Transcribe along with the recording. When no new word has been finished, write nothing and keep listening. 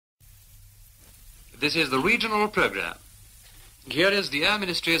This is the regional program. Here is the Air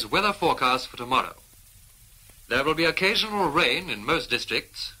Ministry's weather forecast for tomorrow. There will be occasional rain in most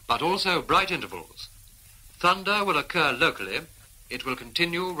districts, but also bright intervals. Thunder will occur locally. It will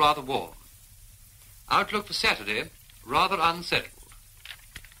continue rather warm. Outlook for Saturday, rather unsettled.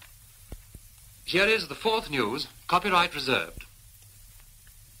 Here is the fourth news, copyright reserved.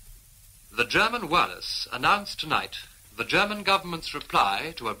 The German wireless announced tonight the German government's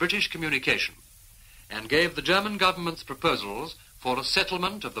reply to a British communication and gave the German government's proposals for a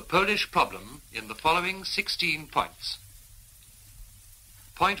settlement of the Polish problem in the following 16 points.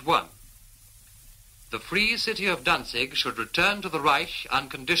 Point 1. The free city of Danzig should return to the Reich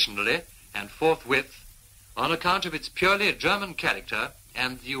unconditionally and forthwith on account of its purely German character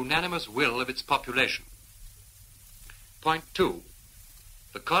and the unanimous will of its population. Point 2.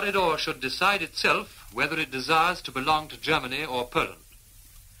 The corridor should decide itself whether it desires to belong to Germany or Poland.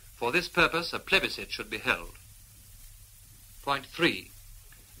 For this purpose, a plebiscite should be held. Point 3.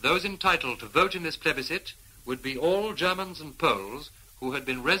 Those entitled to vote in this plebiscite would be all Germans and Poles who had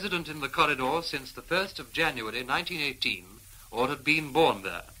been resident in the corridor since the 1st of January 1918 or had been born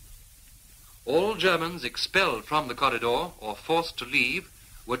there. All Germans expelled from the corridor or forced to leave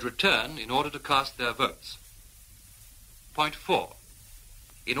would return in order to cast their votes. Point 4.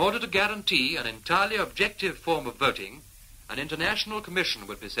 In order to guarantee an entirely objective form of voting, an international commission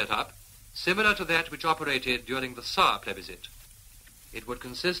would be set up, similar to that which operated during the Saar plebiscite. It would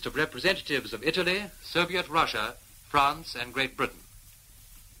consist of representatives of Italy, Soviet Russia, France, and Great Britain.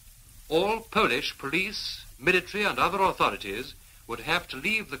 All Polish police, military, and other authorities would have to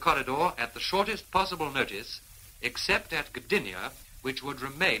leave the corridor at the shortest possible notice, except at Gdynia, which would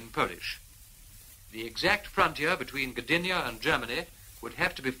remain Polish. The exact frontier between Gdynia and Germany would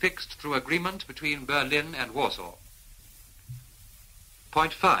have to be fixed through agreement between Berlin and Warsaw.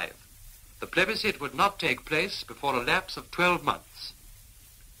 Point 5. The plebiscite would not take place before a lapse of 12 months.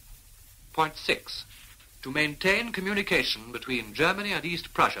 Point 6. To maintain communication between Germany and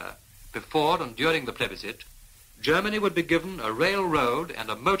East Prussia before and during the plebiscite, Germany would be given a railroad and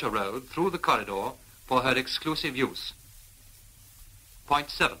a motor road through the corridor for her exclusive use. Point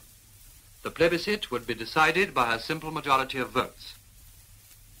 7. The plebiscite would be decided by a simple majority of votes.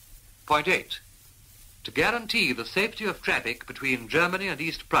 Point 8. To guarantee the safety of traffic between Germany and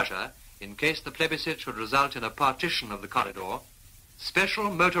East Prussia, in case the plebiscite should result in a partition of the corridor,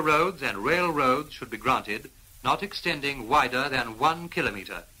 special motor roads and railroads should be granted, not extending wider than 1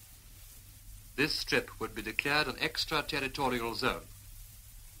 kilometer. This strip would be declared an extraterritorial zone.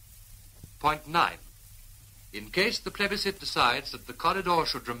 Point 9. In case the plebiscite decides that the corridor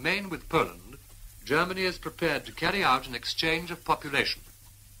should remain with Poland, Germany is prepared to carry out an exchange of population.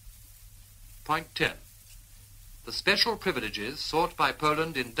 Point 10. The special privileges sought by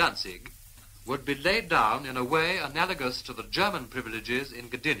Poland in Danzig would be laid down in a way analogous to the German privileges in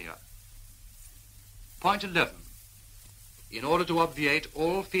Gdynia. Point 11. In order to obviate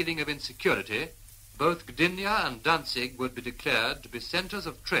all feeling of insecurity, both Gdynia and Danzig would be declared to be centers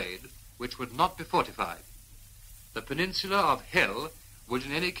of trade which would not be fortified. The peninsula of Hell would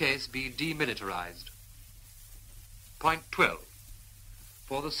in any case be demilitarized. Point 12.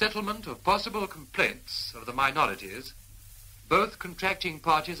 For the settlement of possible complaints of the minorities, both contracting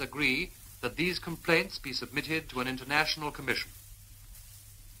parties agree that these complaints be submitted to an international commission.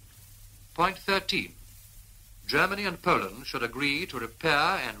 Point 13. Germany and Poland should agree to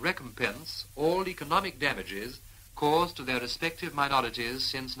repair and recompense all economic damages caused to their respective minorities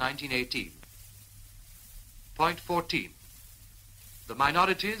since 1918. Point 14. The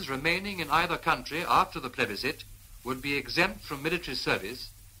minorities remaining in either country after the plebiscite would be exempt from military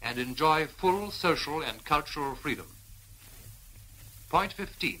service and enjoy full social and cultural freedom. Point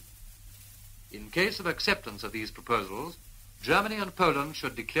 15. In case of acceptance of these proposals, Germany and Poland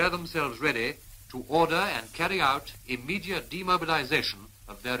should declare themselves ready to order and carry out immediate demobilization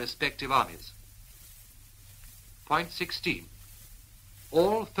of their respective armies. Point 16.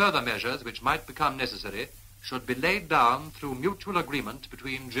 All further measures which might become necessary should be laid down through mutual agreement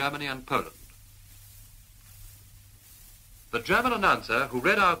between Germany and Poland. The German announcer who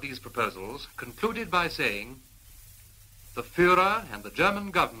read out these proposals concluded by saying, "The Führer and the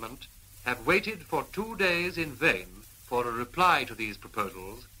German government have waited for 2 days in vain for a reply to these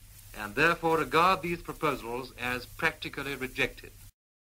proposals, and therefore regard these proposals as practically rejected."